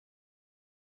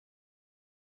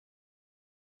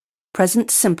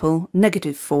Present simple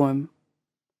negative form.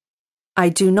 I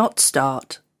do not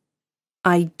start.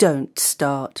 I don't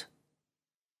start.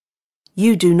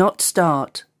 You do not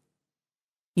start.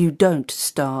 You don't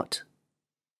start.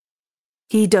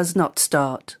 He does not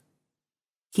start.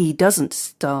 He doesn't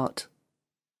start.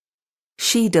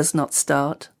 She does not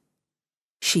start.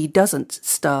 She doesn't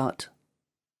start.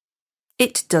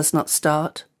 It does not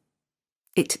start.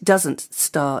 It doesn't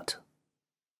start.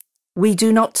 We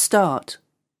do not start.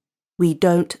 We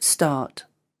don't start.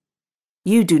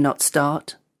 You do not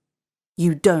start.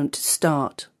 You don't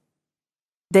start.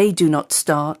 They do not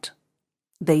start.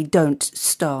 They don't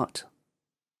start.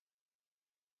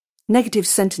 Negative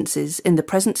sentences in the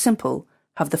present simple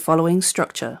have the following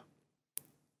structure: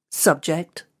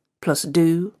 subject plus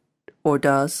do or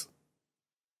does,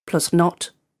 plus not,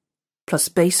 plus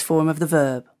base form of the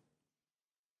verb.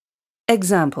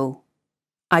 Example: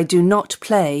 I do not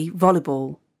play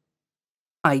volleyball.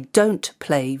 I don't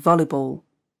play volleyball.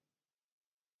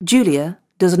 Julia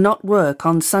does not work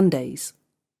on Sundays.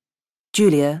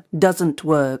 Julia doesn't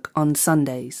work on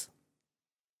Sundays.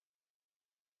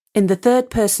 In the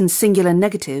third person singular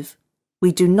negative,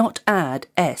 we do not add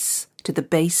s to the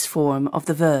base form of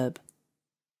the verb.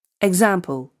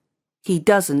 Example: he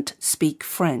doesn't speak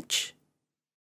French.